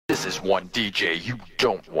This is one DJ you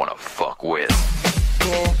don't wanna fuck with.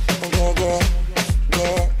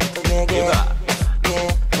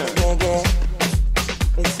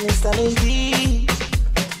 It's Mr. Lindy.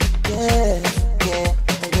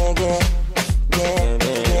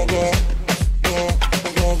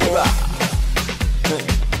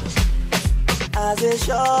 As a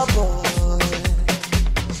shop boy,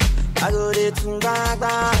 I go there to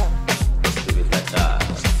Gaga. Leave it like that.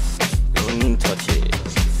 Don't touch it.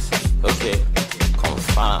 Okay,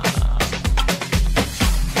 confirm.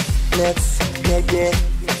 Let's get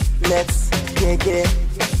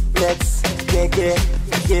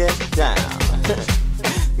Down.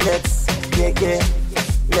 let's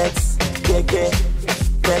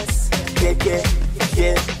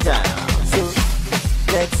get Down. so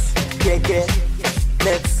let's get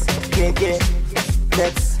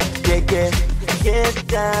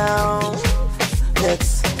down.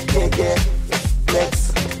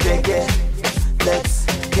 Let's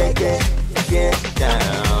get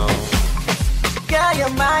down. Girl, you're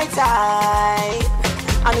my type.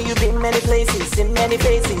 I know you've been many places, seen many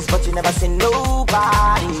faces, but you never seen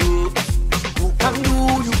nobody who can do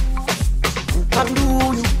you, who can do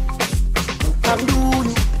you, who can do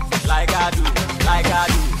you Like I do.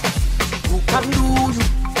 who can do you,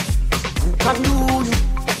 who can do you,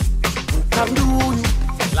 who can do you.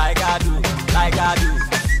 Like I do.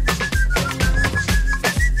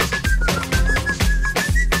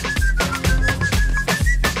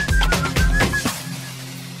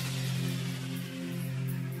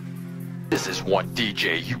 This is one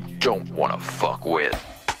DJ you don't wanna fuck with.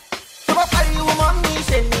 So what are you, mommy?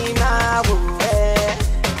 She need my way.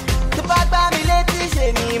 The bad baby lady,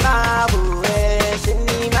 she need my way. She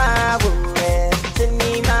need my way. She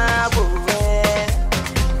need my way.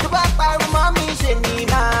 The bad baby mommy, she need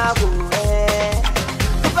my way.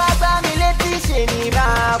 The bad baby lady, she need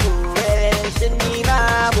my way. She need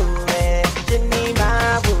my way. She need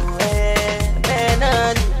my way.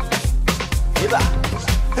 Benani, Iba,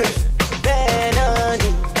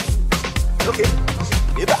 Benani. Okay,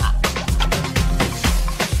 Iba.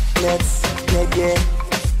 Let's get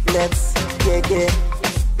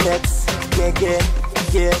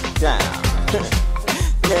Down.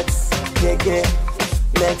 let's get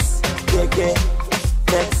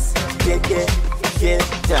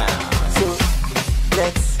Down. so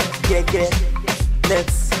let's get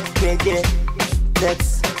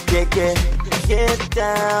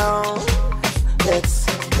down.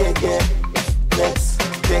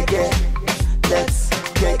 Let's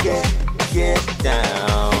get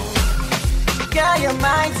Down. Girl, you're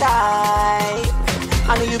my type.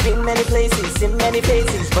 I know you've been many places, seen many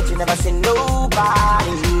faces, but you never seen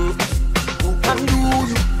nobody who can do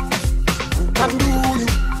you, who can do you,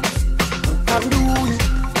 who can do you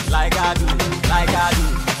Like I do.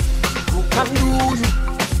 who can do you,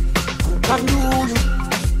 who can do you,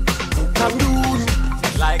 who can do you.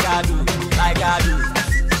 Like I do.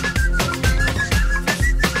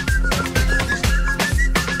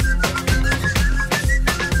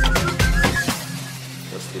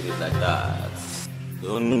 Just leave it like that.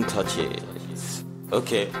 Don't touch it.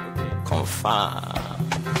 Okay, confirm.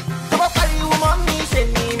 So what are you, mommy? She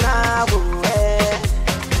need my way.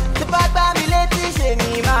 The bad baby lady, she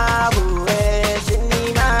need my way. She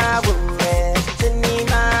need my way. She need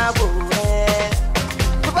my way.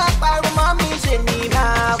 The bad baby mommy, she need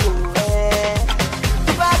my way.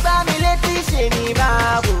 The bad baby lady, she need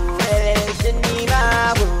my way. She need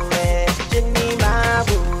my way. She need my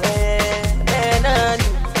way. Benani,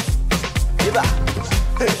 Iba,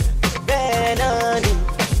 Benani.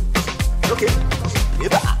 Okay,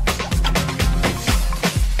 Iba.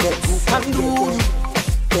 Who can do you?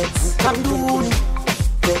 Who can do you?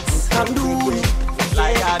 Who can do you?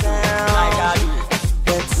 Like I do.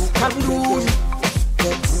 Who can do you?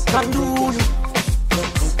 Who can do you?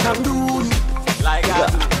 Who can do you? Like I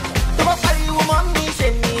do. So what are you, mommy? She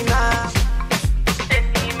need my.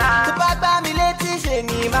 The bad baby lady, she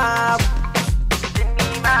need my.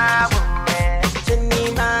 She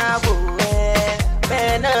need my way.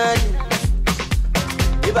 Benani,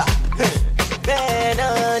 Iba,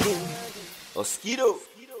 Benani. Mosquito.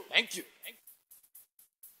 Thank you.